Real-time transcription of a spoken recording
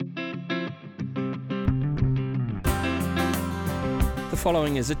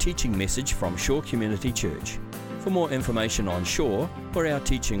following is a teaching message from Shore Community Church. For more information on Shore or our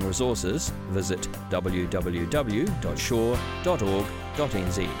teaching resources, visit www.shore.org.nz.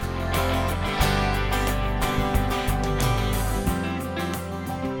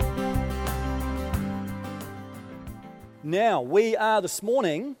 Now, we are this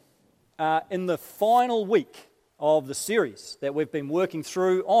morning in the final week of the series that we've been working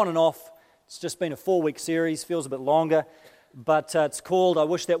through on and off. It's just been a 4-week series, feels a bit longer, but it's called I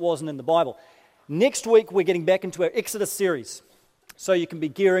Wish That Wasn't in the Bible. Next week, we're getting back into our Exodus series, so you can be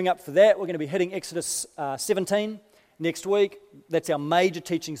gearing up for that. We're going to be hitting Exodus 17 next week. That's our major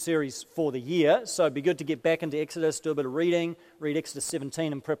teaching series for the year, so it'd be good to get back into Exodus, do a bit of reading, read Exodus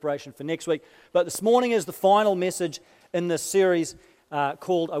 17 in preparation for next week. But this morning is the final message in this series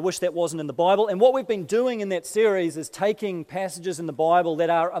called I Wish That Wasn't in the Bible. And what we've been doing in that series is taking passages in the Bible that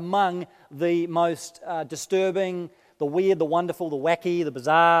are among the most disturbing, the weird, the wonderful, the wacky, the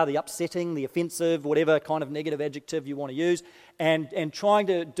bizarre, the upsetting, the offensive, whatever kind of negative adjective you want to use, and trying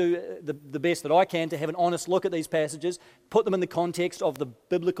to do the best that I can to have an honest look at these passages, put them in the context of the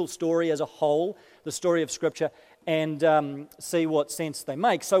biblical story as a whole, the story of Scripture, and see what sense they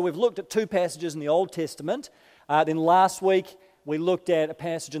make. So we've looked at 2 passages in the Old Testament. Then last week, we looked at a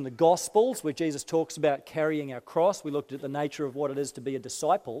passage in the Gospels where Jesus talks about carrying our cross. We looked at the nature of what it is to be a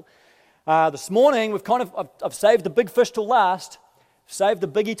disciple. This morning, I've saved the big fish till last, saved the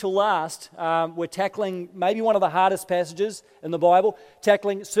biggie till last. We're tackling maybe one of the hardest passages in the Bible,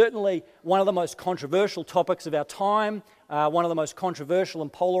 tackling certainly one of the most controversial topics of our time, one of the most controversial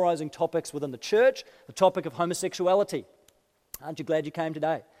and polarizing topics within the church, the topic of homosexuality. Aren't you glad you came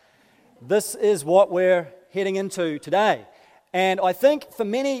today? This is what we're heading into today. And I think for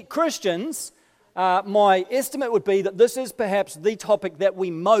many Christians, my estimate would be that this is perhaps the topic that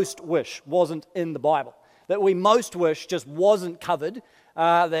we most wish wasn't in the Bible, that we most wish just wasn't covered,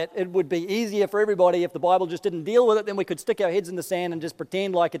 that it would be easier for everybody if the Bible just didn't deal with it, then we could stick our heads in the sand and just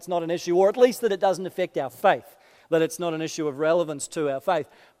pretend like it's not an issue, or at least that it doesn't affect our faith, that it's not an issue of relevance to our faith.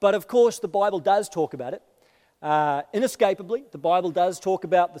 But of course, the Bible does talk about it. Inescapably, the Bible does talk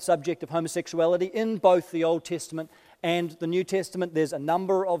about the subject of homosexuality in both the Old Testament and the New Testament. There's a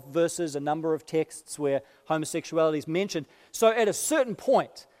number of verses, a number of texts where homosexuality is mentioned. So at a certain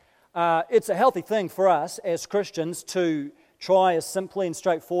point, it's a healthy thing for us as Christians to try as simply and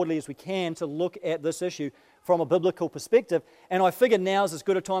straightforwardly as we can to look at this issue from a biblical perspective. And I figure now's as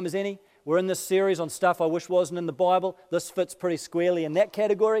good a time as any. We're in this series on stuff I wish wasn't in the Bible. This fits pretty squarely in that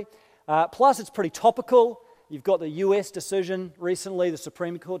category. Plus, it's pretty topical. You've got the US decision recently, the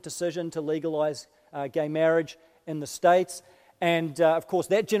Supreme Court decision to legalize gay marriage in the States. And of course,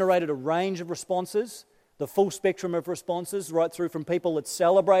 that generated a range of responses, the full spectrum of responses, right through from people that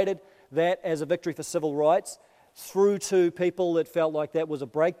celebrated that as a victory for civil rights, through to people that felt like that was a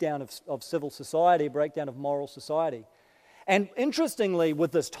breakdown of civil society, a breakdown of moral society. And interestingly,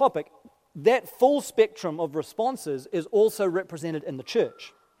 with this topic, that full spectrum of responses is also represented in the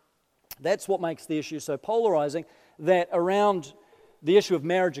church. That's what makes the issue so polarizing, that around the issue of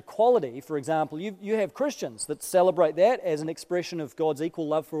marriage equality, for example, you have Christians that celebrate that as an expression of God's equal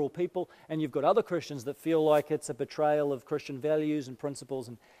love for all people, and you've got other Christians that feel like it's a betrayal of Christian values and principles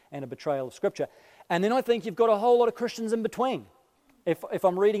and a betrayal of Scripture. And then I think you've got a whole lot of Christians in between, if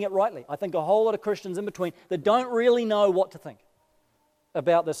I'm reading it rightly. I think a whole lot of Christians in between that don't really know what to think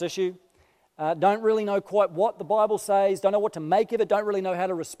about this issue, don't really know quite what the Bible says, don't know what to make of it, don't really know how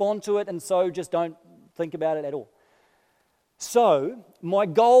to respond to it, and so just don't think about it at all. So, my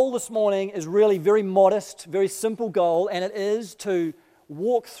goal this morning is really very modest, very simple goal, and it is to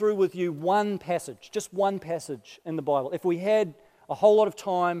walk through with you one passage, just one passage in the Bible. If we had a whole lot of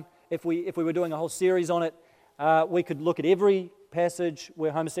time, if we were doing a whole series on it, we could look at every passage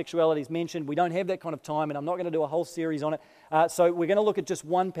where homosexuality is mentioned. We don't have that kind of time, and I'm not going to do a whole series on it. So we're going to look at just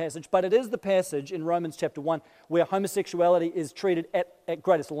one passage, but it is the passage in Romans chapter 1 where homosexuality is treated at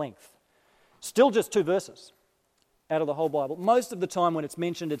greatest length. Still just 2 verses out of the whole Bible. Most of the time when it's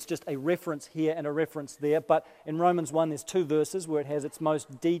mentioned, it's just a reference here and a reference there, but in Romans 1 there's 2 verses where it has its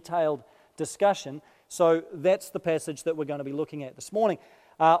most detailed discussion. So that's the passage that we're going to be looking at this morning.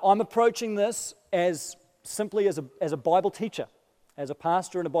 I'm approaching this as simply as a Bible teacher, as a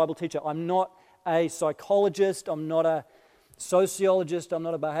pastor and a Bible teacher. I'm not a psychologist, I'm not a sociologist, I'm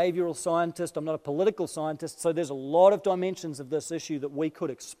not a behavioral scientist, I'm not a political scientist, so there's a lot of dimensions of this issue that we could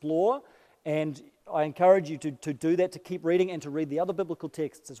explore, and I encourage you to do that, to keep reading and to read the other biblical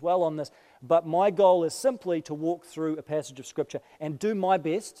texts as well on this. But my goal is simply to walk through a passage of Scripture and do my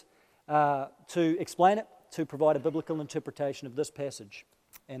best to explain it, to provide a biblical interpretation of this passage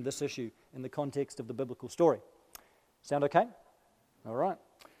and this issue in the context of the biblical story. Sound okay? All right.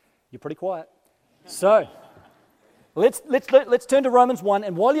 You're pretty quiet. So, let's turn to Romans 1,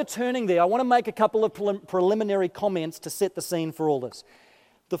 and while you're turning there, I want to make a couple of preliminary comments to set the scene for all this.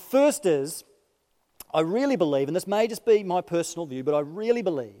 The first is, I really believe, and this may just be my personal view, but I really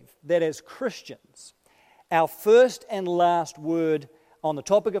believe that as Christians, our first and last word on the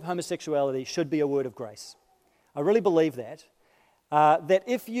topic of homosexuality should be a word of grace. I really believe that. That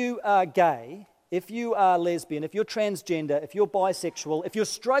if you are gay, if you are lesbian, if you're transgender, if you're bisexual, if you're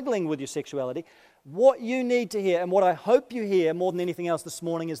struggling with your sexuality, what you need to hear, and what I hope you hear more than anything else this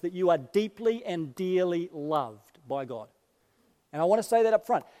morning, is that you are deeply and dearly loved by God. And I want to say that up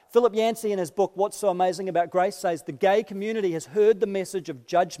front. Philip Yancey, in his book, What's So Amazing About Grace, says the gay community has heard the message of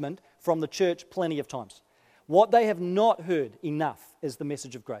judgment from the church plenty of times. What they have not heard enough is the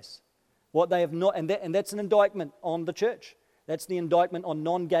message of grace. What they have not, and that's an indictment on the church. That's the indictment on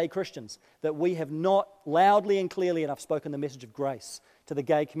non-gay Christians, that we have not loudly and clearly enough spoken the message of grace to the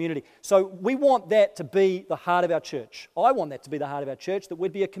gay community. So we want that to be the heart of our church. I want that to be the heart of our church, that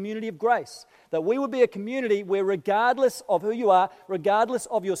we'd be a community of grace, that we would be a community where regardless of who you are, regardless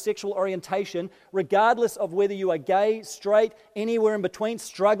of your sexual orientation, regardless of whether you are gay, straight, anywhere in between,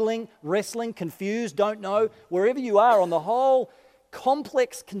 struggling, wrestling, confused, don't know, wherever you are on the whole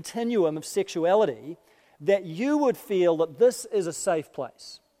complex continuum of sexuality, that you would feel that this is a safe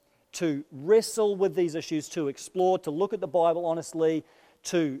place to wrestle with these issues, to explore, to look at the Bible honestly,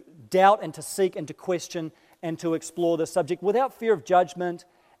 to doubt and to seek and to question and to explore the subject without fear of judgment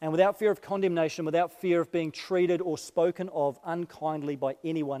and without fear of condemnation, without fear of being treated or spoken of unkindly by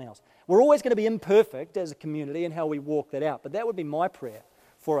anyone else. We're always going to be imperfect as a community in how we walk that out, but that would be my prayer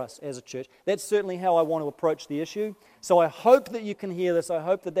for us as a church. That's certainly how I want to approach the issue. So I hope that you can hear this. I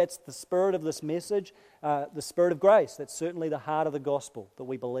hope that that's the spirit of this message, the spirit of grace. That's certainly the heart of the gospel that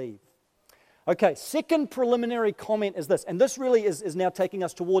we believe. Okay, second preliminary comment is this, and this really is now taking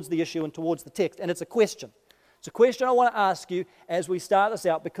us towards the issue and towards the text, and it's a question. It's a question I want to ask you as we start this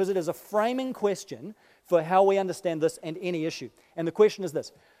out, because it is a framing question for how we understand this and any issue. And the question is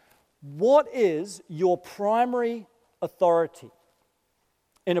this: what is your primary authority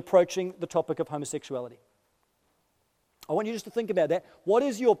in approaching the topic of homosexuality? I want you just to think about that. What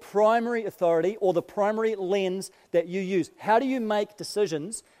is your primary authority or the primary lens that you use? How do you make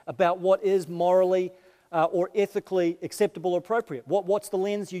decisions about what is morally or ethically acceptable or appropriate? What's the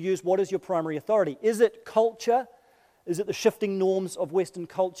lens you use? What is your primary authority? Is it culture? Is it the shifting norms of Western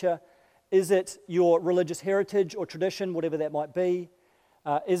culture? Is it your religious heritage or tradition, whatever that might be?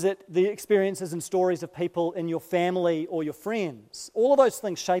 Is it the experiences and stories of people in your family or your friends? All of those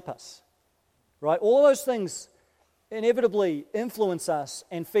things shape us, right? All of those things inevitably influence us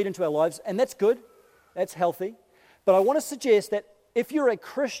and feed into our lives, and that's good, that's healthy. But I want to suggest that if you're a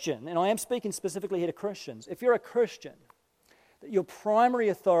Christian, and I am speaking specifically here to Christians, if you're a Christian, that your primary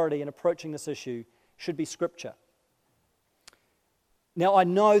authority in approaching this issue should be Scripture. Now, I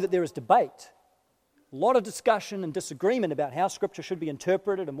know that there is debate, a lot of discussion and disagreement about how Scripture should be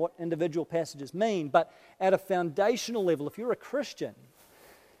interpreted and what individual passages mean, but at a foundational level, if you're a Christian,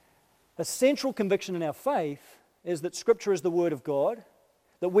 a central conviction in our faith is that Scripture is the Word of God,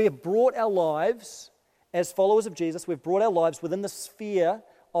 that we have brought our lives, as followers of Jesus, we've brought our lives within the sphere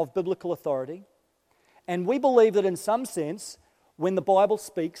of biblical authority, and we believe that in some sense, when the Bible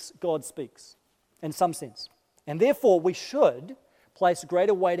speaks, God speaks, in some sense. And therefore, we should place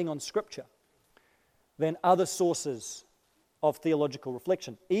greater weighting on Scripture than other sources of theological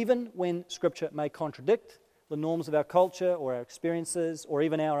reflection, even when Scripture may contradict the norms of our culture or our experiences or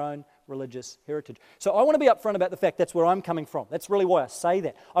even our own religious heritage. So I want to be upfront about the fact that's where I'm coming from. That's really why I say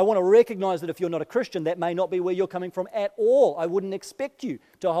that. I want to recognize that if you're not a Christian, that may not be where you're coming from at all. I wouldn't expect you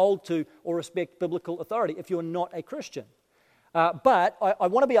to hold to or respect biblical authority if you're not a Christian. But I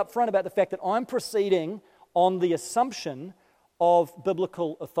want to be upfront about the fact that I'm proceeding on the assumption of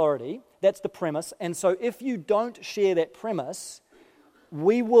biblical authority. That's the premise. And so if you don't share that premise,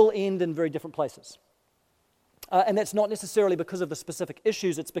 we will end in very different places. And that's not necessarily because of the specific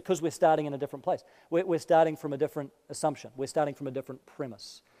issues, it's because we're starting in a different place. We're starting from a different assumption. We're starting from a different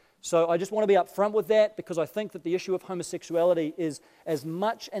premise. So I just want to be upfront with that, because I think that the issue of homosexuality is as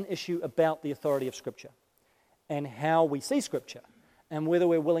much an issue about the authority of Scripture and how we see Scripture, and whether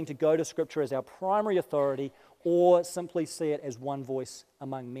we're willing to go to Scripture as our primary authority or simply see it as one voice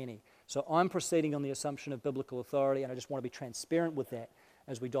among many. So I'm proceeding on the assumption of biblical authority, and I just want to be transparent with that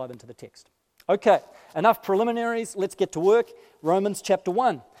as we dive into the text. Okay, enough preliminaries. Let's get to work. Romans chapter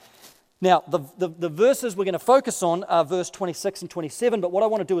 1. Now, the verses we're going to focus on are verse 26 and 27, but what I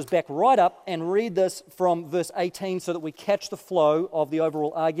want to do is back right up and read this from verse 18 so that we catch the flow of the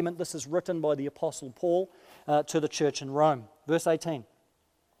overall argument. This is written by the Apostle Paul to the church in Rome. Verse 18.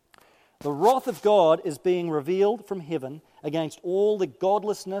 The wrath of God is being revealed from heaven against all the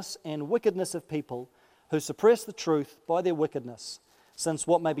godlessness and wickedness of people who suppress the truth by their wickedness, since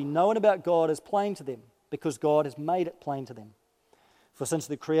what may be known about God is plain to them, because God has made it plain to them. For since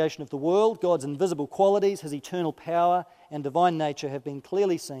the creation of the world, God's invisible qualities, his eternal power and divine nature have been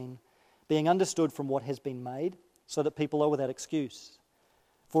clearly seen, being understood from what has been made, so that people are without excuse.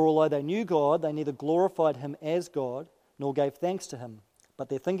 For although they knew God, they neither glorified him as God, nor gave thanks to him, but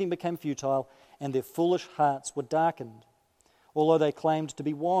their thinking became futile, and their foolish hearts were darkened. Although they claimed to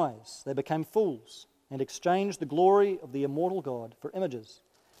be wise, they became fools, and exchanged the glory of the immortal God for images,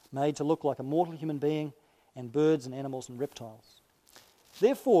 made to look like a mortal human being, and birds and animals and reptiles.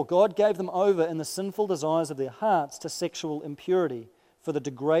 Therefore, God gave them over in the sinful desires of their hearts to sexual impurity, for the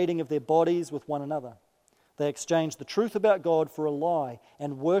degrading of their bodies with one another. They exchanged the truth about God for a lie,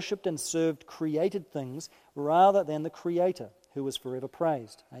 and worshipped and served created things rather than the Creator, who is forever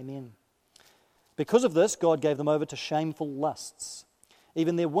praised. Amen. Because of this, God gave them over to shameful lusts.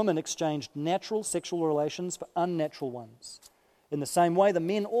 Even their women exchanged natural sexual relations for unnatural ones. In the same way, the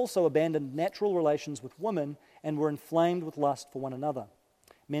men also abandoned natural relations with women and were inflamed with lust for one another.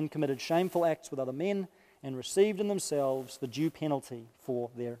 Men committed shameful acts with other men and received in themselves the due penalty for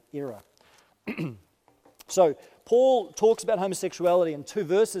their error. So, Paul talks about homosexuality in 2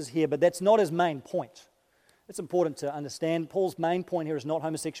 verses here, but that's not his main point. It's important to understand Paul's main point here is not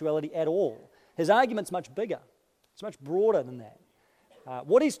homosexuality at all. His argument's much bigger. It's much broader than that.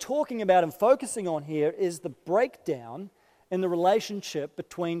 What he's talking about and focusing on here is the breakdown in the relationship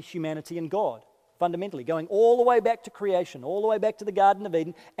between humanity and God. Fundamentally, going all the way back to creation, all the way back to the Garden of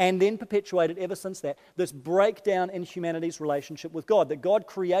Eden, and then perpetuated ever since that, this breakdown in humanity's relationship with God. That God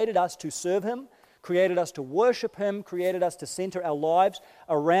created us to serve him, created us to worship him, created us to center our lives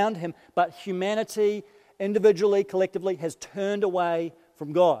around him, but humanity, individually, collectively, has turned away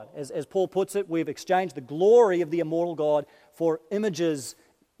from God. As Paul puts it, we've exchanged the glory of the immortal God for images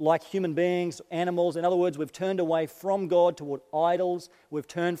like human beings, animals. In other words, we've turned away from God toward idols. We've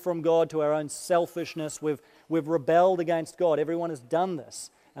turned from God to our own selfishness. We've rebelled against God. Everyone has done this.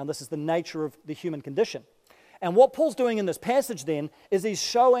 And this is the nature of the human condition. And what Paul's doing in this passage then is he's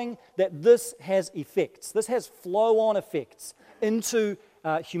showing that this has effects. This has flow-on effects into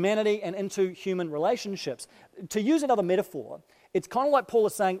humanity and into human relationships. To use another metaphor, it's kind of like Paul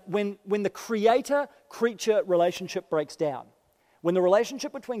is saying when the creator-creature relationship breaks down, when the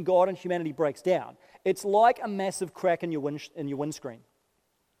relationship between God and humanity breaks down, it's like a massive crack in your windscreen.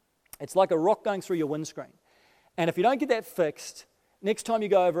 It's like a rock going through your windscreen. And if you don't get that fixed, next time you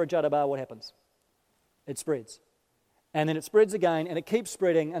go over a Judda bar, what happens? It spreads. And then it spreads again, and it keeps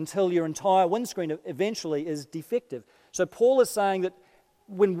spreading until your entire windscreen eventually is defective. So Paul is saying that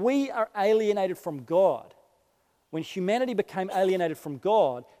when we are alienated from God, when humanity became alienated from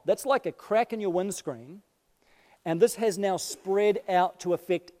God, that's like a crack in your windscreen. And this has now spread out to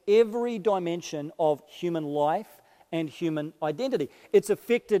affect every dimension of human life and human identity. It's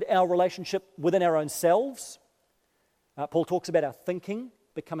affected our relationship within our own selves. Paul talks about our thinking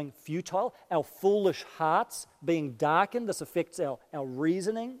becoming futile, our foolish hearts being darkened. This affects our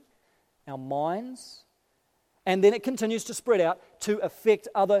reasoning, our minds. And then it continues to spread out to affect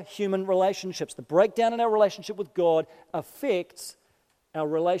other human relationships. The breakdown in our relationship with God affects our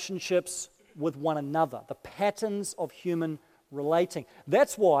relationships with one another, the patterns of human relating.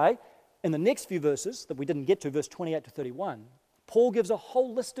 That's why in the next few verses that we didn't get to, verse 28 to 31, Paul gives a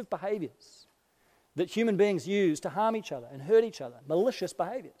whole list of behaviors that human beings use to harm each other and hurt each other, malicious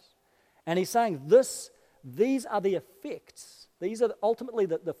behaviors. And he's saying these are the effects, these are ultimately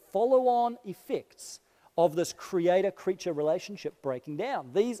the follow-on effects of this creator-creature relationship breaking down.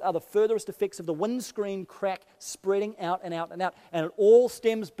 These are the furthest effects of the windscreen crack spreading out and out and out. And it all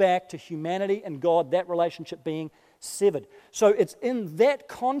stems back to humanity and God, that relationship being severed. So it's in that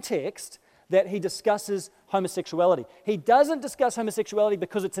context that he discusses homosexuality. He doesn't discuss homosexuality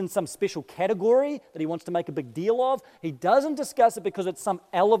because it's in some special category that he wants to make a big deal of. He doesn't discuss it because it's some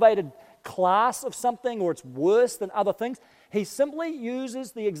elevated class of something or it's worse than other things. He simply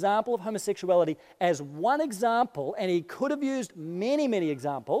uses the example of homosexuality as one example, and he could have used many, many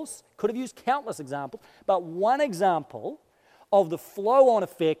examples, could have used countless examples, but one example of the flow-on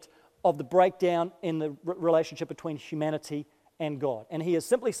effect of the breakdown in the relationship between humanity and God. And he is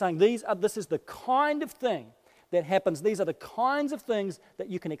simply saying this is the kind of thing that happens, these are the kinds of things that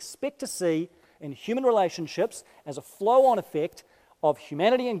you can expect to see in human relationships as a flow-on effect of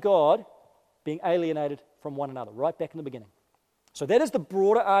humanity and God being alienated from one another, right back in the beginning. So that is the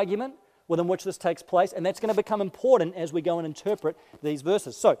broader argument within which this takes place, and that's going to become important as we go and interpret these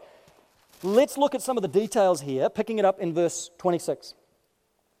verses. So let's look at some of the details here, picking it up in verse 26.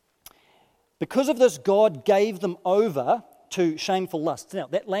 Because of this, God gave them over to shameful lusts. Now,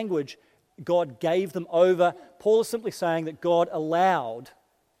 that language, God gave them over, Paul is simply saying that God allowed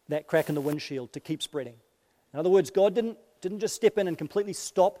that crack in the windshield to keep spreading. In other words, God didn't just step in and completely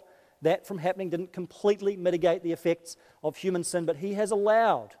stop that from happening, didn't completely mitigate the effects of human sin, but he has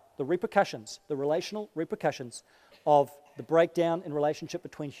allowed the repercussions, the relational repercussions of the breakdown in relationship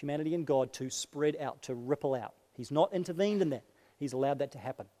between humanity and God to spread out, to ripple out. He's not intervened in that. He's allowed that to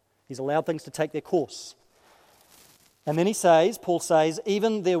happen. He's allowed things to take their course. And then Paul says,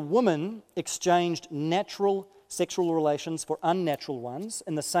 even their women exchanged natural sexual relations for unnatural ones.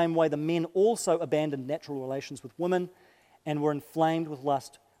 In the same way, the men also abandoned natural relations with women and were inflamed with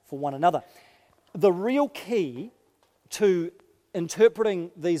lust for one another. The real key to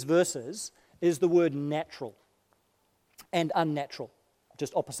interpreting these verses is the word natural and unnatural,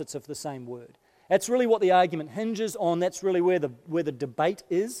 just opposites of the same word. That's really what the argument hinges on. That's really where the debate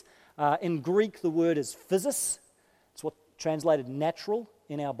is. In Greek, the word is physis. It's what translated natural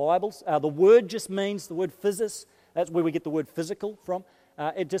in our Bibles. The word just means, the word physis, that's where we get the word physical from.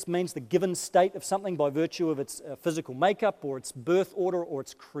 It just means the given state of something by virtue of its physical makeup or its birth order or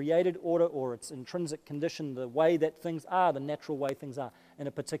its created order or its intrinsic condition, the way that things are, the natural way things are in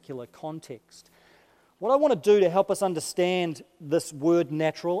a particular context. What I want to do to help us understand this word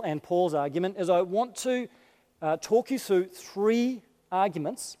natural and Paul's argument is I want to talk you through three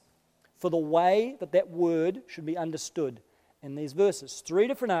arguments for the way that word should be understood in these verses. Three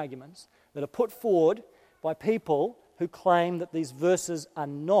different arguments that are put forward by people who claim that these verses are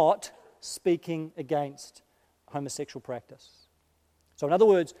not speaking against homosexual practice. So in other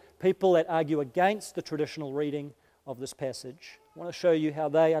words, people that argue against the traditional reading of this passage, I want to show you how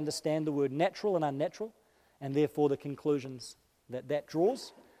they understand the word natural and unnatural, and therefore the conclusions that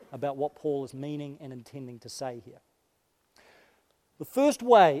draws about what Paul is meaning and intending to say here. The first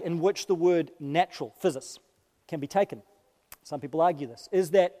way in which the word natural, physis, can be taken, some people argue this,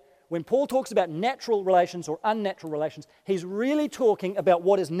 is that when Paul talks about natural relations or unnatural relations, he's really talking about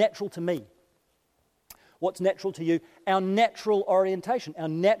what is natural to me. What's natural to you? Our natural orientation, our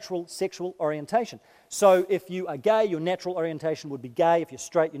natural sexual orientation. So if you are gay, your natural orientation would be gay. If you're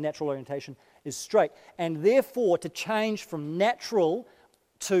straight, your natural orientation is straight. And therefore, to change from natural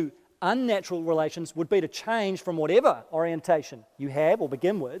to unnatural relations would be to change from whatever orientation you have or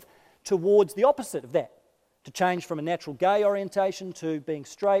begin with towards the opposite of that. To change from a natural gay orientation to being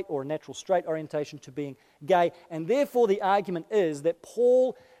straight, or a natural straight orientation to being gay. And therefore the argument is that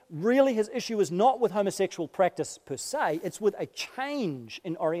Paul, really his issue is not with homosexual practice per se, it's with a change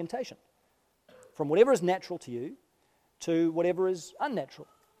in orientation. From whatever is natural to you to whatever is unnatural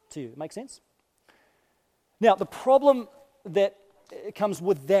to you. Make sense? Now the problem that comes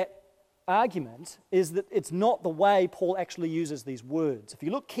with that argument is that it's not the way Paul actually uses these words. If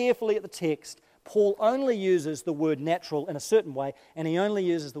you look carefully at the text, Paul only uses the word natural in a certain way, and he only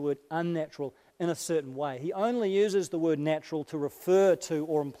uses the word unnatural in a certain way. He only uses the word natural to refer to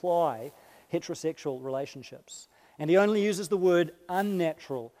or imply heterosexual relationships. And he only uses the word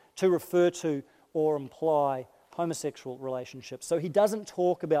unnatural to refer to or imply homosexual relationships. So he doesn't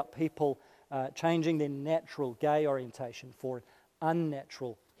talk about people changing their natural gay orientation for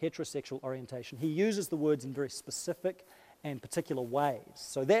unnatural heterosexual orientation. He uses the words in very specific and particular ways.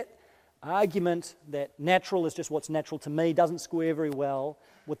 So that argument that natural is just what's natural to me doesn't square very well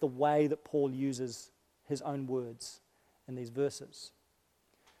with the way that Paul uses his own words in these verses.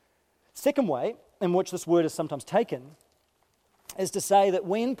 Second way in which this word is sometimes taken is to say that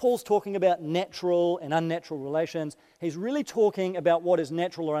when Paul's talking about natural and unnatural relations, he's really talking about what is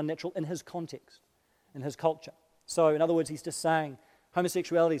natural or unnatural in his context, in his culture. So in other words, he's just saying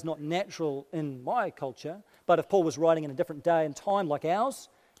homosexuality is not natural in my culture, but if Paul was writing in a different day and time like ours,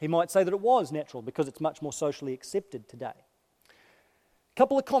 he might say that it was natural because it's much more socially accepted today. A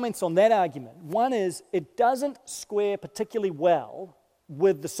couple of comments on that argument. One is it doesn't square particularly well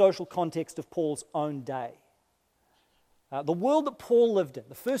with the social context of Paul's own day. The world that Paul lived in,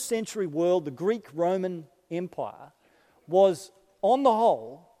 the first century world, the Greek-Roman Empire, was on the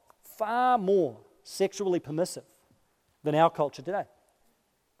whole far more sexually permissive than our culture today.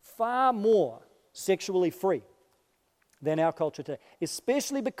 Far more sexually free than our culture today,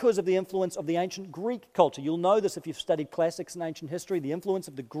 especially because of the influence of the ancient Greek culture. You'll know this if you've studied classics and ancient history. The influence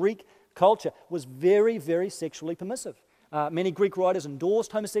of the Greek culture was very, very sexually permissive. Many Greek writers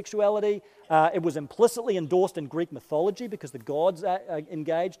endorsed homosexuality. It was implicitly endorsed in Greek mythology because the gods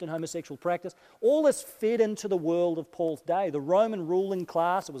engaged in homosexual practice. All this fed into the world of Paul's day. The Roman ruling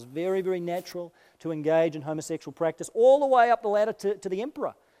class, it was very, very natural to engage in homosexual practice, all the way up the ladder to the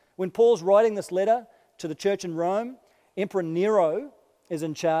emperor. When Paul's writing this letter to the church in Rome, Emperor Nero is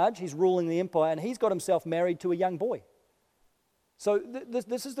in charge. He's ruling the empire, and he's got himself married to a young boy. So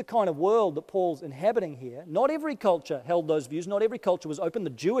this is the kind of world that Paul's inhabiting here. Not every culture held those views. Not every culture was open. The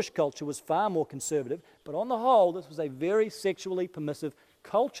Jewish culture was far more conservative. But on the whole, this was a very sexually permissive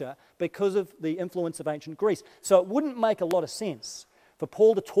culture because of the influence of ancient Greece. So it wouldn't make a lot of sense for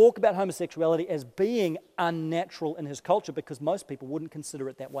Paul to talk about homosexuality as being unnatural in his culture because most people wouldn't consider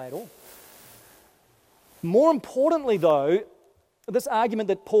it that way at all. More importantly, though, this argument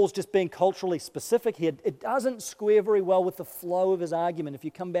that Paul's just being culturally specific here, it doesn't square very well with the flow of his argument. If you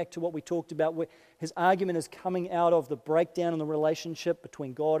come back to what we talked about, where his argument is coming out of the breakdown in the relationship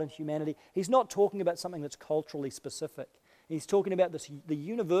between God and humanity, he's not talking about something that's culturally specific. He's talking about the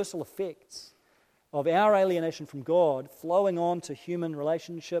universal effects of our alienation from God flowing on to human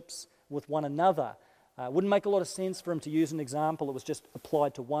relationships with one another. Wouldn't make a lot of sense for him to use an example that was just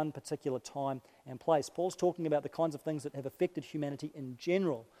applied to one particular time and place. Paul's talking about the kinds of things that have affected humanity in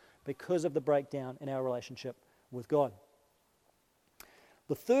general because of the breakdown in our relationship with God.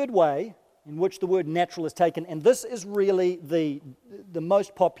 The third way in which the word natural is taken, and this is really the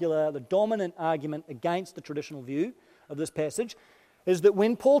most popular, the dominant argument against the traditional view of this passage, is that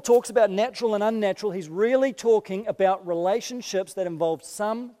when Paul talks about natural and unnatural, he's really talking about relationships that involve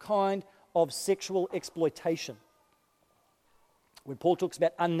some kind of sexual exploitation. When Paul talks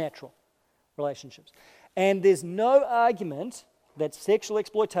about unnatural relationships. And there's no argument that sexual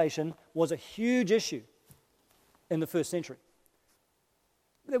exploitation was a huge issue in the first century.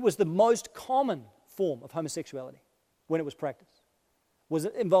 It was the most common form of homosexuality when it was practiced, was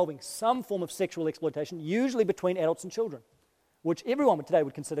involving some form of sexual exploitation, usually between adults and children, which everyone today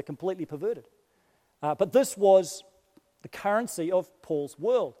would consider completely perverted. But this was the currency of Paul's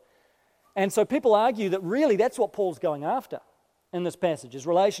world. And so people argue that really that's what Paul's going after in this passage, is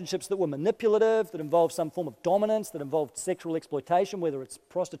relationships that were manipulative, that involved some form of dominance, that involved sexual exploitation, whether it's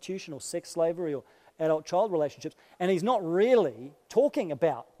prostitution or sex slavery or adult-child relationships. And he's not really talking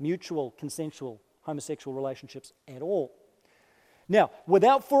about mutual, consensual homosexual relationships at all. Now,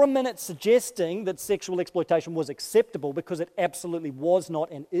 without for a minute suggesting that sexual exploitation was acceptable, because it absolutely was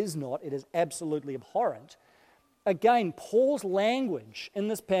not and is not, it is absolutely abhorrent, again, Paul's language in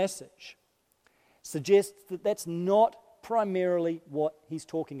this passage suggests that that's not primarily what he's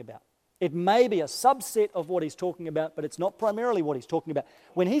talking about. It may be a subset of what he's talking about, but it's not primarily what he's talking about.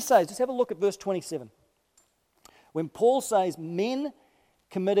 When he says, just have a look at verse 27. When Paul says men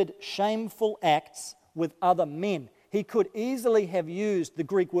committed shameful acts with other men, he could easily have used the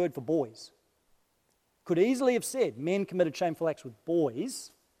Greek word for boys. Could easily have said men committed shameful acts with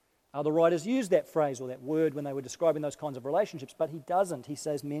boys. Other writers use that phrase or that word when they were describing those kinds of relationships, but he doesn't. He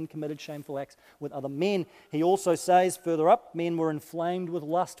says men committed shameful acts with other men. He also says further up, men were inflamed with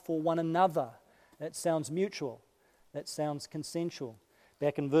lust for one another. That sounds mutual. That sounds consensual.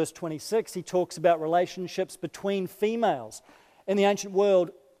 Back in verse 26, he talks about relationships between females. In the ancient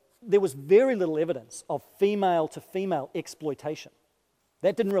world, there was very little evidence of female-to-female exploitation.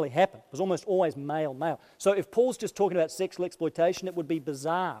 That didn't really happen. It was almost always male-male. So if Paul's just talking about sexual exploitation, it would be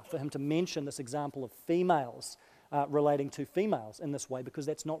bizarre for him to mention this example of females relating to females in this way, because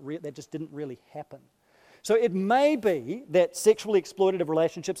that just didn't really happen. So it may be that sexually exploitative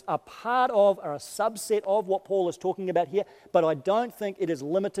relationships are part of, or a subset of what Paul is talking about here, but I don't think it is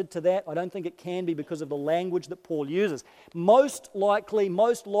limited to that. I don't think it can be because of the language that Paul uses. Most likely,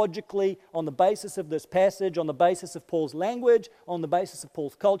 most logically, on the basis of this passage, on the basis of Paul's language, on the basis of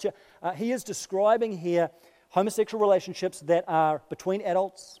Paul's culture, he is describing here homosexual relationships that are between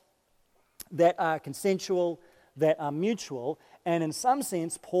adults, that are consensual, that are mutual, and in some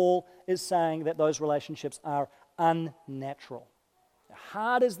sense, Paul is saying that those relationships are unnatural.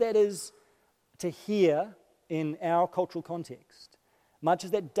 Hard as that is to hear in our cultural context, much as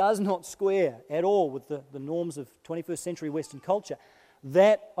that does not square at all with the norms of 21st century Western culture,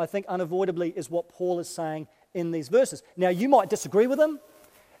 that, I think, unavoidably is what Paul is saying in these verses. Now, you might disagree with him.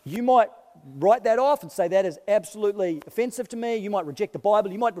 You might write that off and say that is absolutely offensive to me. You might reject the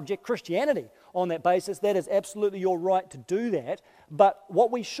Bible. You might reject Christianity on that basis. That is absolutely your right to do that. But what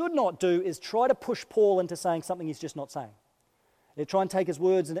we should not do is try to push Paul into saying something he's just not saying. Try and take his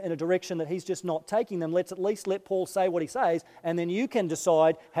words in a direction that he's just not taking them. Let's at least let Paul say what he says, and then you can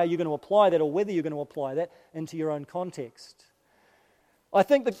decide how you're going to apply that, or whether you're going to apply that into your own context. I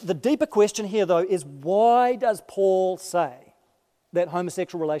think the deeper question here, though, is why does Paul say that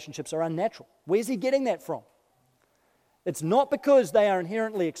homosexual relationships are unnatural? Where's he getting that from? It's not because they are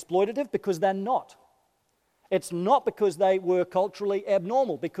inherently exploitative, because they're not. It's not because they were culturally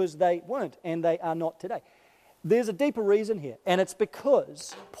abnormal, because they weren't, and they are not today. There's a deeper reason here, and it's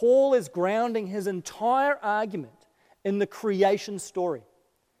because Paul is grounding his entire argument in the creation story.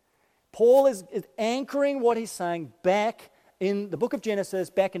 Paul is anchoring what he's saying back in the book of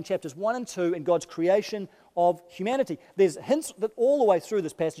Genesis, back in chapters 1 and 2, in God's creation of humanity. There's hints that all the way through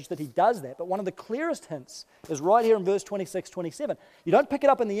this passage that he does that, but one of the clearest hints is right here in verse 26, 27. You don't pick it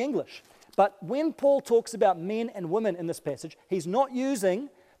up in the English, but when Paul talks about men and women in this passage, he's not using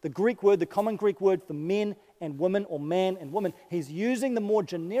the Greek word, the common Greek word for men and women or man and woman. He's using the more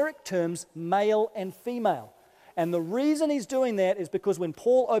generic terms male and female. And the reason he's doing that is because when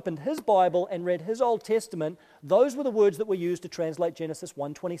Paul opened his Bible and read his Old Testament, those were the words that were used to translate Genesis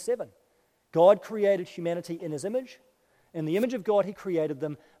 1:27. God created humanity in his image. In the image of God, he created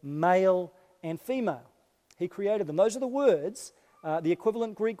them male and female. He created them. Those are the words, the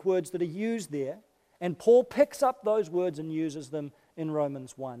equivalent Greek words that are used there. And Paul picks up those words and uses them in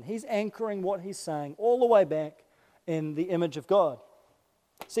Romans 1. He's anchoring what he's saying all the way back in the image of God.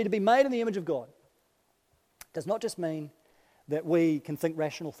 See, to be made in the image of God does not just mean that we can think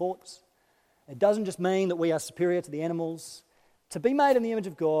rational thoughts. It doesn't just mean that we are superior to the animals. To be made in the image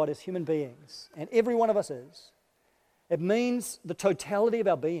of God as human beings, and every one of us is, it means the totality of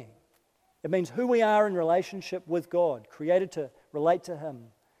our being. It means who we are in relationship with God, created to relate to Him,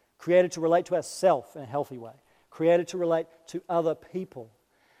 created to relate to ourselves in a healthy way, created to relate to other people.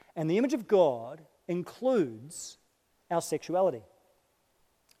 And the image of God includes our sexuality.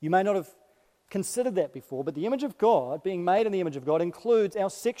 You may not have considered that before, but the image of God, being made in the image of God, includes our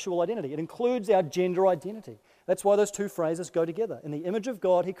sexual identity. It includes our gender identity. That's why those two phrases go together. In the image of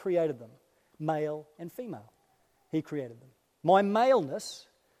God, He created them, male and female. He created them. My maleness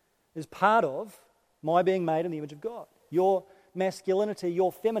is part of my being made in the image of God. Your masculinity,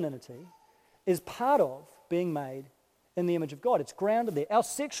 your femininity is part of being made in the image of God. It's grounded there. Our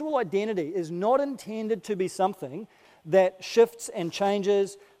sexual identity is not intended to be something that shifts and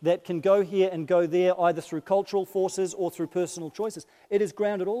changes, that can go here and go there, either through cultural forces or through personal choices. It is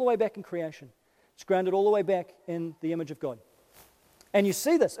grounded all the way back in creation. It's grounded all the way back in the image of God. And you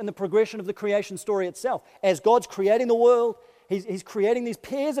see this in the progression of the creation story itself. As God's creating the world, He's creating these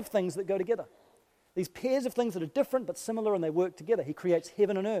pairs of things that go together. These pairs of things that are different but similar, and they work together. He creates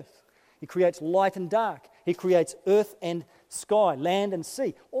heaven and earth. He creates light and dark. He creates earth and sky, land and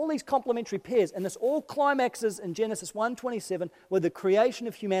sea. All these complementary pairs, and this all climaxes in Genesis 1:27 with the creation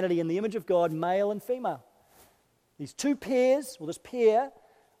of humanity in the image of God, male and female. These two pairs, or this pair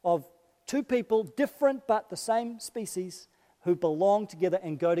of two people, different but the same species, who belong together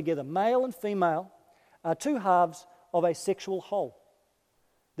and go together. Male and female are two halves of a sexual whole.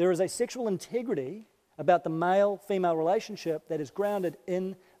 There is a sexual integrity about the male-female relationship that is grounded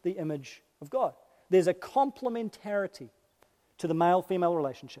in the image of God. There's a complementarity to the male-female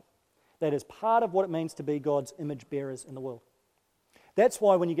relationship that is part of what it means to be God's image bearers in the world. That's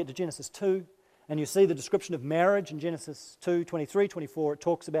why when you get to Genesis 2 and you see the description of marriage in Genesis 2, 23, 24, it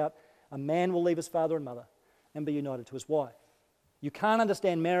talks about a man will leave his father and mother and be united to his wife. You can't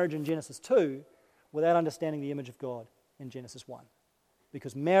understand marriage in Genesis 2 without understanding the image of God in Genesis 1.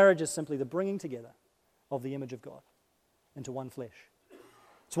 Because marriage is simply the bringing together of the image of God into one flesh.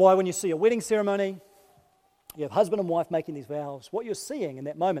 It's why when you see a wedding ceremony, you have husband and wife making these vows. What you're seeing in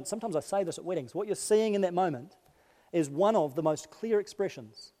that moment, sometimes I say this at weddings, what you're seeing in that moment is one of the most clear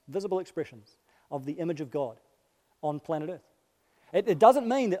expressions, visible expressions of the image of God on planet Earth. It doesn't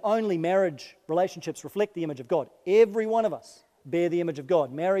mean that only marriage relationships reflect the image of God. Every one of us bear the image of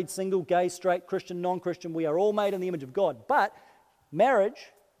God. Married, single, gay, straight, Christian, non-Christian, we are all made in the image of God. But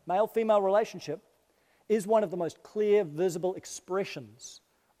marriage, male-female relationship, is one of the most clear, visible expressions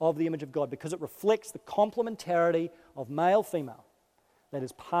of the image of God because it reflects the complementarity of male-female that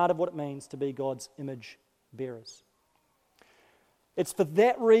is part of what it means to be God's image bearers. It's for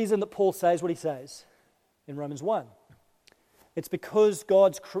that reason that Paul says what he says in Romans 1. It's because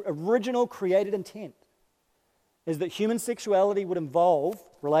God's original created intent is that human sexuality would involve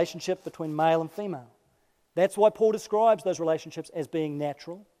relationship between male and female. That's why Paul describes those relationships as being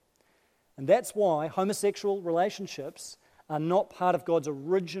natural. And that's why homosexual relationships are not part of God's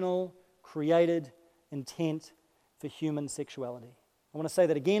original created intent for human sexuality. I want to say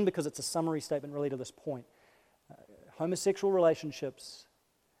that again because it's a summary statement really to this point. Homosexual relationships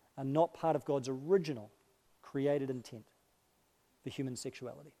are not part of God's original created intent for human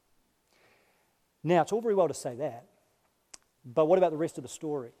sexuality. Now, it's all very well to say that, But what about the rest of the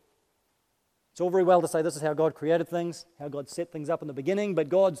story? It's all very well to say this is how God created things, how God set things up in the beginning, but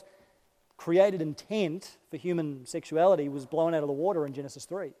God's created intent for human sexuality was blown out of the water in Genesis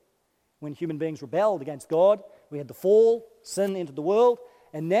 3. When human beings rebelled against God, we had the fall, sin entered the world,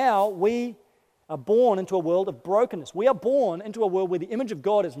 and now we are born into a world of brokenness. We are born into a world where the image of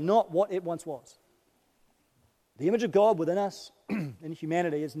God is not what it once was. The image of God within us, in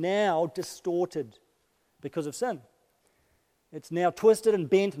humanity, is now distorted because of sin. It's now twisted and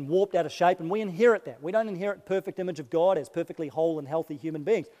bent and warped out of shape, and we inherit that. We don't inherit perfect image of God as perfectly whole and healthy human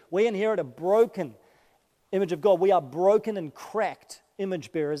beings. We inherit a broken image of God. We are broken and cracked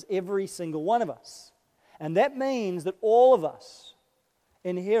image bearers, every single one of us. And that means that all of us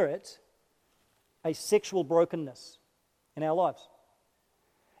inherit a sexual brokenness in our lives.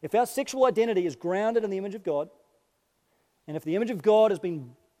 If our sexual identity is grounded in the image of God, and if the image of God has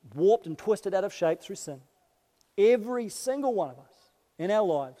been warped and twisted out of shape through sin, every single one of us in our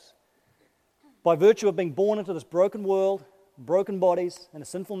lives, by virtue of being born into this broken world, broken bodies, and a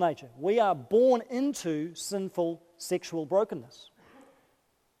sinful nature, we are born into sinful sexual brokenness.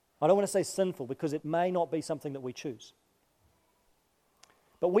 I don't want to say sinful because it may not be something that we choose.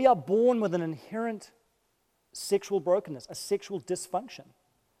 But we are born with an inherent sexual brokenness, a sexual dysfunction.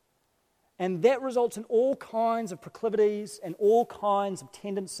 And that results in all kinds of proclivities and all kinds of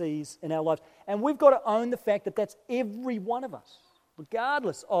tendencies in our lives. And we've got to own the fact that that's every one of us,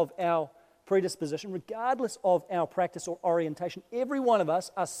 regardless of our predisposition, regardless of our practice or orientation. Every one of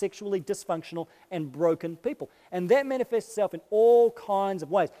us are sexually dysfunctional and broken people. And that manifests itself in all kinds of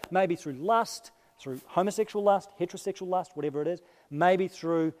ways. Maybe through lust, through homosexual lust, heterosexual lust, whatever it is. Maybe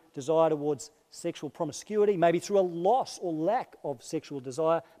through desire towards sexual promiscuity, maybe through a loss or lack of sexual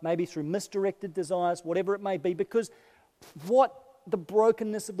desire, maybe through misdirected desires, whatever it may be, because what the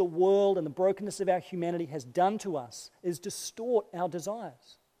brokenness of the world and the brokenness of our humanity has done to us is distort our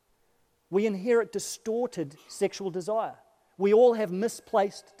desires. We inherit distorted sexual desire. We all have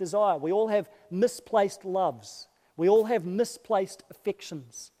misplaced desire. We all have misplaced loves. We all have misplaced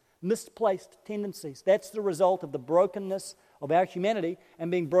affections, misplaced tendencies. That's the result of the brokenness of our humanity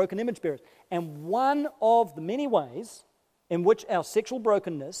and being broken image bearers. And one of the many ways in which our sexual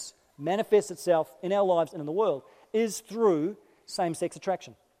brokenness manifests itself in our lives and in the world is through same-sex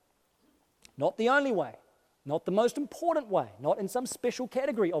attraction. Not the only way, not the most important way, not in some special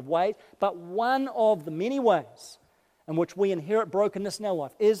category of ways, but one of the many ways in which we inherit brokenness in our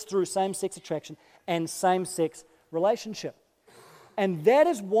life is through same-sex attraction and same-sex relationship. And that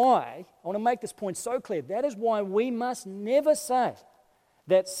is why, I want to make this point so clear, that is why we must never say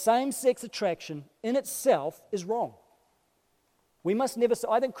that same-sex attraction in itself is wrong. We must never say,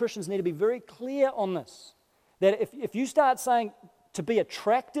 I think Christians need to be very clear on this, that if you start saying to be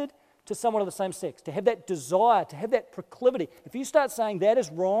attracted to someone of the same sex, to have that desire, to have that proclivity, if you start saying that is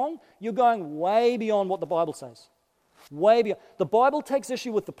wrong, you're going way beyond what the Bible says. Way beyond. The Bible takes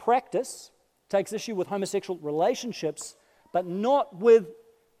issue with the practice, takes issue with homosexual relationships, but not with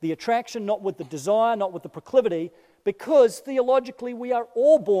the attraction, not with the desire, not with the proclivity, because theologically we are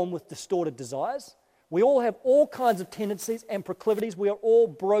all born with distorted desires. We all have all kinds of tendencies and proclivities. We are all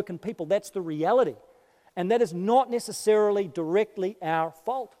broken people. That's the reality. And that is not necessarily directly our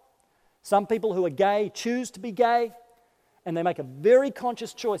fault. Some people who are gay choose to be gay, and they make a very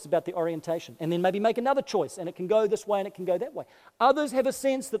conscious choice about the orientation, and then maybe make another choice, and it can go this way and it can go that way. Others have a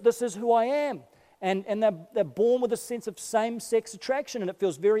sense that this is who I am. And they're born with a sense of same-sex attraction, and it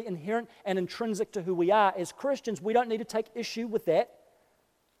feels very inherent and intrinsic to who we are. As Christians, we don't need to take issue with that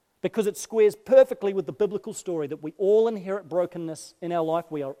because it squares perfectly with the biblical story that we all inherit brokenness in our life.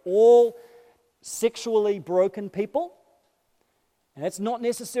 We are all sexually broken people, and that's not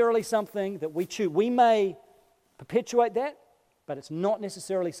necessarily something that we choose. We may perpetuate that, but it's not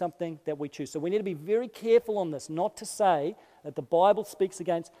necessarily something that we choose. So we need to be very careful on this, not to say that the Bible speaks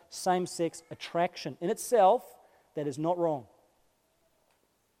against same-sex attraction. In itself, that is not wrong.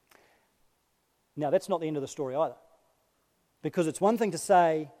 Now, that's not the end of the story either. Because it's one thing to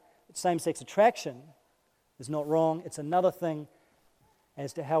say that same-sex attraction is not wrong. It's another thing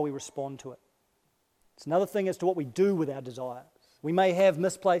as to how we respond to it. It's another thing as to what we do with our desires. We may have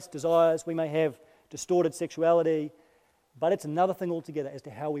misplaced desires. We may have distorted sexuality. But it's another thing altogether as to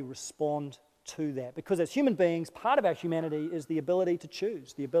how we respond to that. Because as human beings, part of our humanity is the ability to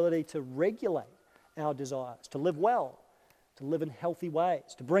choose, the ability to regulate our desires, to live well, to live in healthy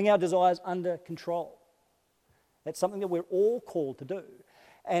ways, to bring our desires under control. That's something that we're all called to do.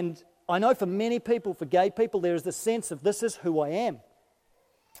 And I know for many people, for gay people, there is this sense of this is who I am.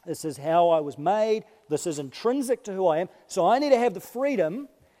 This is how I was made. This is intrinsic to who I am. So I need to have the freedom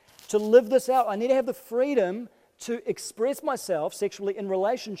to live this out. I need to have the freedom to express myself sexually in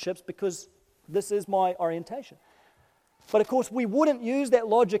relationships because this is my orientation. But of course, we wouldn't use that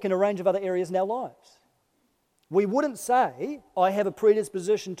logic in a range of other areas in our lives. We wouldn't say, I have a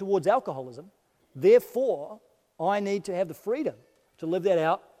predisposition towards alcoholism, therefore I need to have the freedom to live that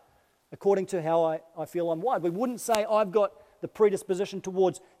out according to how I feel I'm wired. We wouldn't say, I've got the predisposition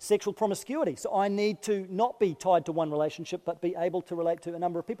towards sexual promiscuity, so I need to not be tied to one relationship but be able to relate to a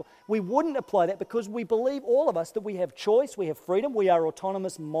number of people. We wouldn't apply that because we believe, all of us, that we have choice, we have freedom, we are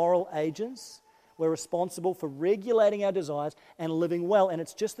autonomous moral agents. We're responsible for regulating our desires and living well, and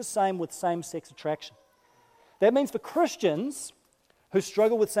it's just the same with same-sex attraction. That means for Christians who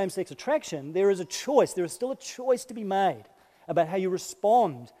struggle with same-sex attraction, there is a choice, there is still a choice to be made about how you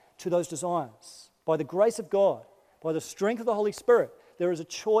respond to those desires. By the grace of God, by the strength of the Holy Spirit, there is a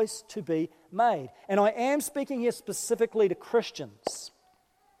choice to be made. And I am speaking here specifically to Christians.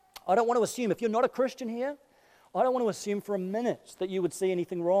 I don't want to assume, if you're not a Christian here, I don't want to assume for a minute that you would see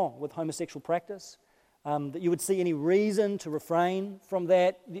anything wrong with homosexual practice, that you would see any reason to refrain from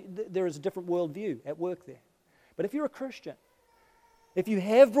that. There is a different worldview at work there. But if you're a Christian, if you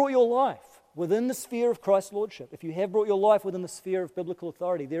have brought your life within the sphere of Christ's Lordship, if you have brought your life within the sphere of biblical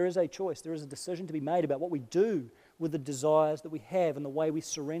authority, there is a choice, there is a decision to be made about what we do with the desires that we have and the way we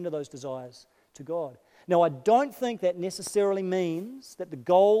surrender those desires to God. Now, I don't think that necessarily means that the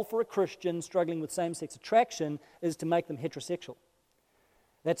goal for a Christian struggling with same-sex attraction is to make them heterosexual.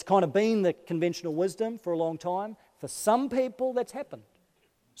 That's kind of been the conventional wisdom for a long time. For some people, that's happened.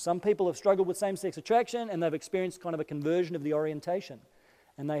 Some people have struggled with same-sex attraction and they've experienced kind of a conversion of the orientation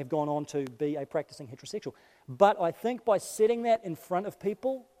and they have gone on to be a practicing heterosexual. But I think by setting that in front of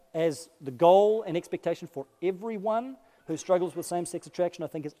people as the goal and expectation for everyone who struggles with same-sex attraction, I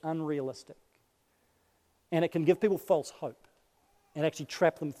think is unrealistic. And it can give people false hope and actually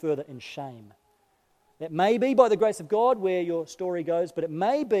trap them further in shame. That may be by the grace of God where your story goes, but it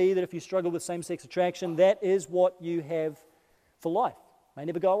may be that if you struggle with same-sex attraction, that is what you have for life. May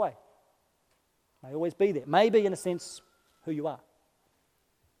never go away. May always be there. May be, in a sense, who you are.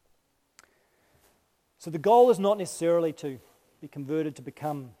 So the goal is not necessarily to be converted to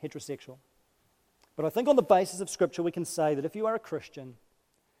become heterosexual. But I think on the basis of Scripture we can say that if you are a Christian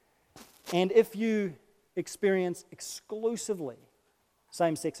and if you experience exclusively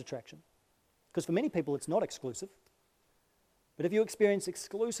same-sex attraction, because for many people it's not exclusive, but if you experience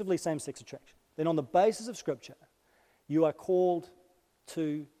exclusively same-sex attraction, then on the basis of Scripture you are called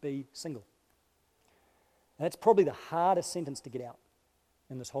to be single. And that's probably the hardest sentence to get out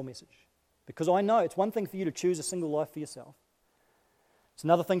in this whole message. Because I know it's one thing for you to choose a single life for yourself. It's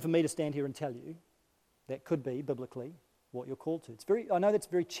another thing for me to stand here and tell you that could be, biblically, what you're called to. I know that's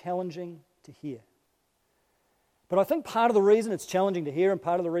very challenging to hear. But I think part of the reason it's challenging to hear and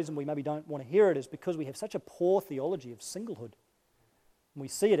part of the reason we maybe don't want to hear it is because we have such a poor theology of singlehood. We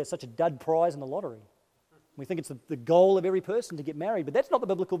see it as such a dud prize in the lottery. We think it's the goal of every person to get married, but that's not the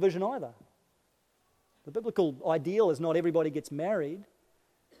biblical vision either. The biblical ideal is not everybody gets married.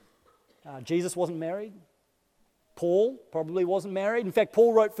 Jesus wasn't married. Paul probably wasn't married. In fact,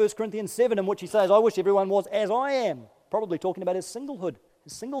 Paul wrote 1 Corinthians 7 in which he says, I wish everyone was as I am, probably talking about his singlehood,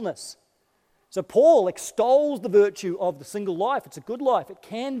 his singleness. So Paul extols the virtue of the single life. It's a good life. It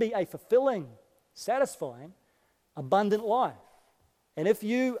can be a fulfilling, satisfying, abundant life. And if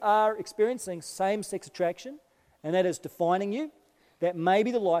you are experiencing same-sex attraction, and that is defining you, that may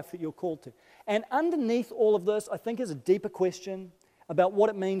be the life that you're called to. And underneath all of this, I think, is a deeper question about what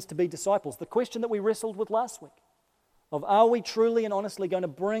it means to be disciples. The question that we wrestled with last week of are we truly and honestly going to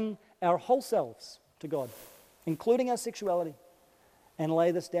bring our whole selves to God, including our sexuality, and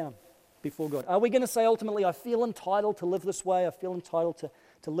lay this down before God? Are we going to say ultimately, I feel entitled to live this way, I feel entitled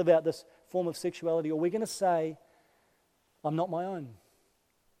to live out this form of sexuality, or are we going to say, I'm not my own.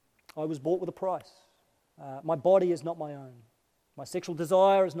 I was bought with a price. My body is not my own. My sexual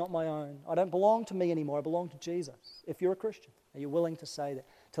desire is not my own. I don't belong to me anymore. I belong to Jesus. If you're a Christian, are you willing to say that?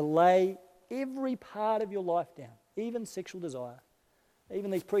 To lay every part of your life down, even sexual desire,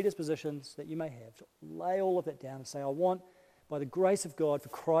 even these predispositions that you may have, to lay all of that down and say, I want, by the grace of God, for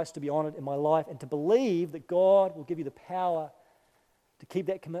Christ to be honored in my life, and to believe that God will give you the power to keep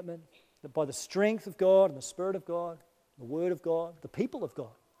that commitment, that by the strength of God and the Spirit of God, the Word of God, the people of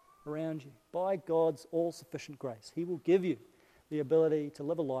God around you, by God's all-sufficient grace, He will give you the ability to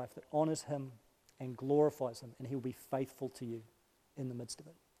live a life that honors Him and glorifies Him, and He will be faithful to you in the midst of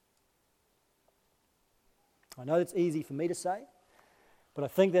it. I know that's easy for me to say, but I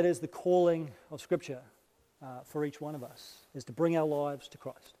think that is the calling of Scripture for each one of us, is to bring our lives to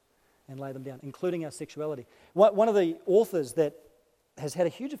Christ and lay them down, including our sexuality. One of the authors that has had a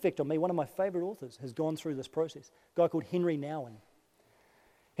huge effect on me. One of my favourite authors has gone through this process, a guy called Henry Nouwen.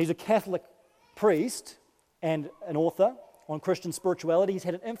 He's a Catholic priest and an author on Christian spirituality. He's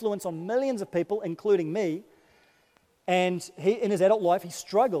had an influence on millions of people, including me, and in his adult life, he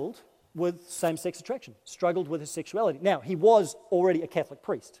struggled with same-sex attraction, struggled with his sexuality. Now, he was already a Catholic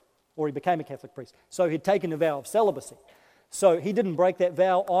priest, or he became a Catholic priest, so he'd taken a vow of celibacy. So he didn't break that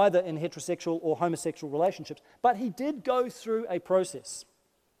vow either in heterosexual or homosexual relationships, but he did go through a process,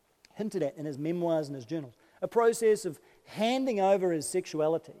 hinted at in his memoirs and his journals, a process of handing over his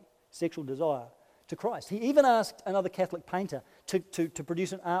sexuality, sexual desire, to Christ. He even asked another Catholic painter to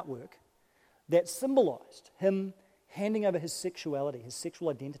produce an artwork that symbolized him handing over his sexuality, his sexual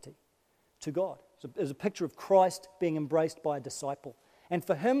identity, to God. It was a picture of Christ being embraced by a disciple. And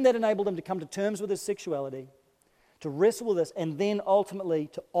for him, that enabled him to come to terms with his sexuality, to wrestle with this, and then ultimately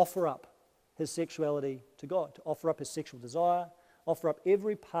to offer up his sexuality to God, to offer up his sexual desire, offer up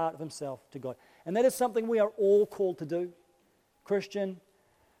every part of himself to God. And that is something we are all called to do. Christian,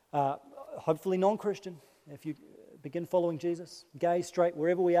 hopefully non-Christian, if you begin following Jesus, gay, straight,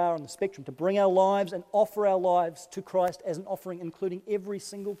 wherever we are on the spectrum, to bring our lives and offer our lives to Christ as an offering, including every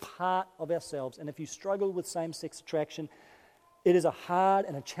single part of ourselves. And if you struggle with same-sex attraction, it is a hard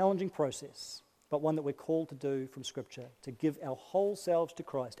and a challenging process, but one that we're called to do from Scripture, to give our whole selves to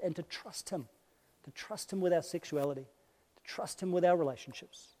Christ and to trust Him with our sexuality, to trust Him with our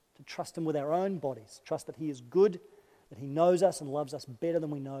relationships, to trust Him with our own bodies, trust that He is good, that He knows us and loves us better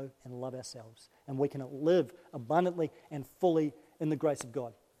than we know and love ourselves, and we can live abundantly and fully in the grace of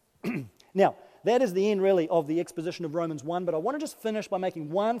God. Now, that is the end really of the exposition of Romans 1, but I want to just finish by making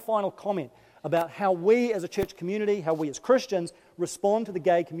one final comment about how we as a church community, how we as Christians respond to the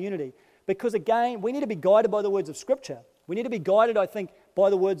gay community. Because again, we need to be guided by the words of Scripture. We need to be guided, I think, by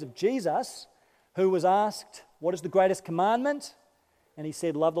the words of Jesus, who was asked, what is the greatest commandment? And he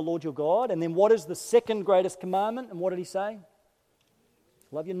said, love the Lord your God. And then what is the second greatest commandment? And what did he say?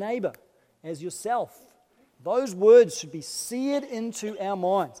 Love your neighbor as yourself. Those words should be seared into our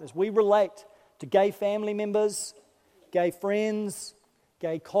minds as we relate to gay family members, gay friends,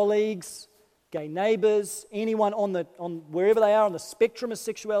 gay colleagues, gay neighbors, anyone on wherever they are on the spectrum of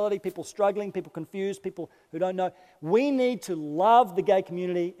sexuality, people struggling, people confused, people who don't know. We need to love the gay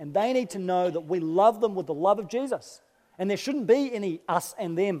community, and they need to know that we love them with the love of Jesus. And there shouldn't be any us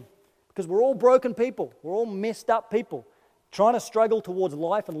and them, because we're all broken people. We're all messed up people trying to struggle towards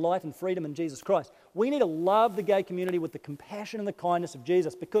life and light and freedom in Jesus Christ. We need to love the gay community with the compassion and the kindness of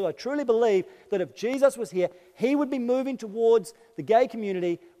Jesus, because I truly believe that if Jesus was here, He would be moving towards the gay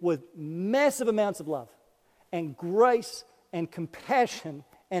community with massive amounts of love and grace and compassion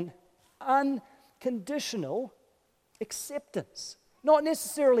and unconditional acceptance. Not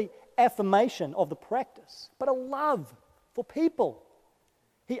necessarily affirmation of the practice, but a love for people.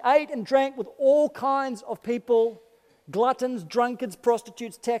 He ate and drank with all kinds of people, gluttons, drunkards,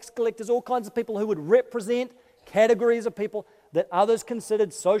 prostitutes, tax collectors, all kinds of people who would represent categories of people that others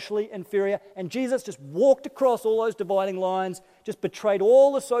considered socially inferior. And Jesus just walked across all those dividing lines, just betrayed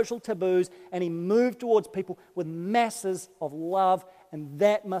all the social taboos, and He moved towards people with masses of love. And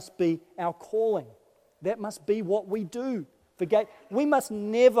that must be our calling. That must be what we do for gay. We must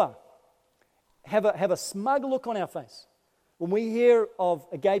never have a smug look on our face when we hear of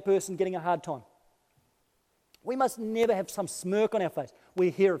a gay person getting a hard time. We must never have some smirk on our face.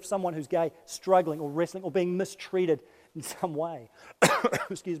 We hear of someone who's gay struggling or wrestling or being mistreated in some way.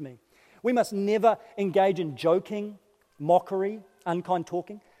 Excuse me. We must never engage in joking, mockery, unkind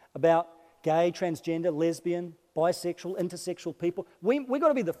talking about gay, transgender, lesbian, bisexual, intersexual people. We've got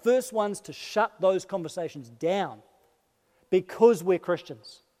to be the first ones to shut those conversations down because we're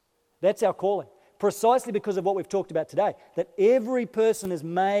Christians. That's our calling. Precisely because of what we've talked about today, that every person is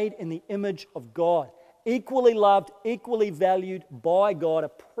made in the image of God, equally loved, equally valued by God, a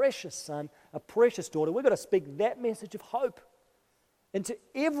precious son, a precious daughter. We've got to speak that message of hope into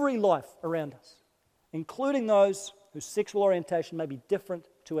every life around us, including those whose sexual orientation may be different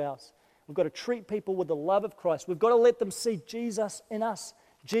to ours. We've got to treat people with the love of Christ. We've got to let them see Jesus in us.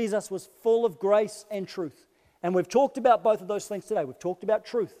 Jesus was full of grace and truth. And we've talked about both of those things today. We've talked about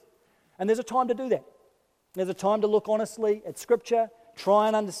truth. And there's a time to do that. There's a time to look honestly at Scripture, try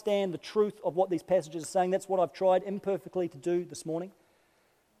and understand the truth of what these passages are saying. That's what I've tried imperfectly to do this morning.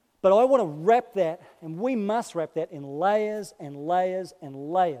 But I want to wrap that, and we must wrap that in layers and layers and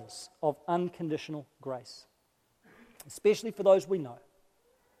layers of unconditional grace, especially for those we know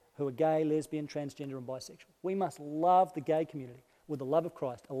who are gay, lesbian, transgender, and bisexual. We must love the gay community with the love of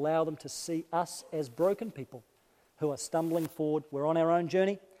Christ, allow them to see us as broken people who are stumbling forward. We're on our own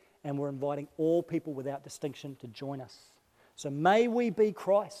journey, and we're inviting all people without distinction to join us. So may we be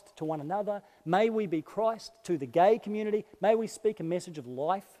Christ to one another. May we be Christ to the gay community. May we speak a message of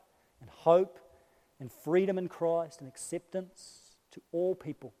life and hope and freedom in Christ and acceptance to all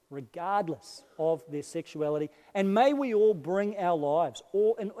people, regardless of their sexuality. And may we all bring our lives,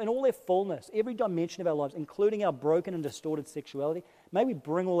 in all their fullness, every dimension of our lives, including our broken and distorted sexuality, may we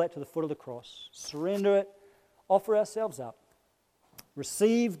bring all that to the foot of the cross, surrender it, offer ourselves up,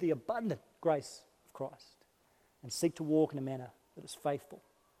 receive the abundant grace of Christ, and seek to walk in a manner that is faithful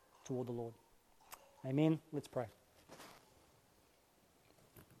toward the Lord. Amen. Let's pray.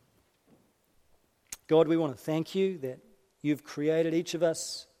 God, we want to thank you that you've created each of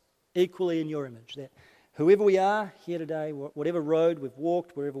us equally in your image, that whoever we are here today, whatever road we've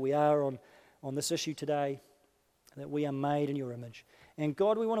walked, wherever we are on this issue today, that we are made in your image. And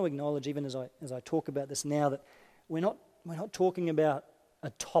God, we want to acknowledge, even as I talk about this now, that we're not talking about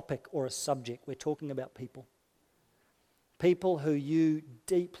a topic or a subject. We're talking about people. People who you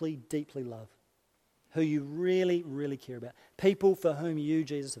deeply, deeply love, who you really, really care about. People for whom you,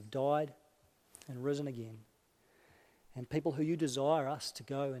 Jesus, have died and risen again. And people who you desire us to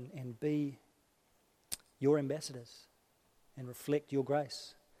go and be your ambassadors and reflect your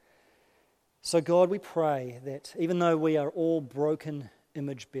grace. So God, we pray that even though we are all broken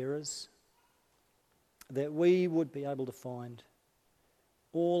image bearers, that we would be able to find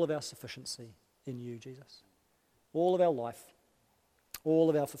all of our sufficiency in you, Jesus. All of our life, all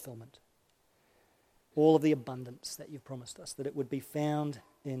of our fulfillment, all of the abundance that you've promised us, that it would be found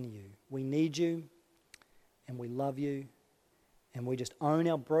in you. We need you, and we love you, and we just own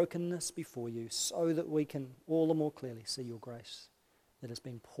our brokenness before you so that we can all the more clearly see your grace that has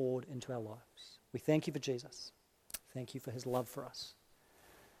been poured into our lives. We thank you for Jesus. Thank you for his love for us.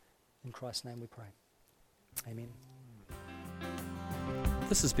 In Christ's name we pray. Amen.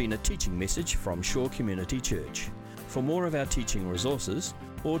 This has been a teaching message from Shore Community Church. For more of our teaching resources,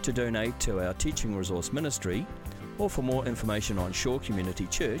 or to donate to our teaching resource ministry, or for more information on Shore Community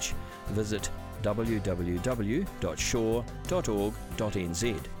Church, visit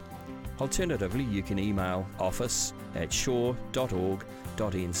www.shore.org.nz. Alternatively, you can email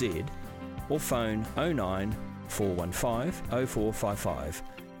office@shore.org.nz or phone 09 415 0455.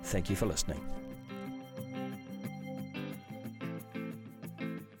 Thank you for listening.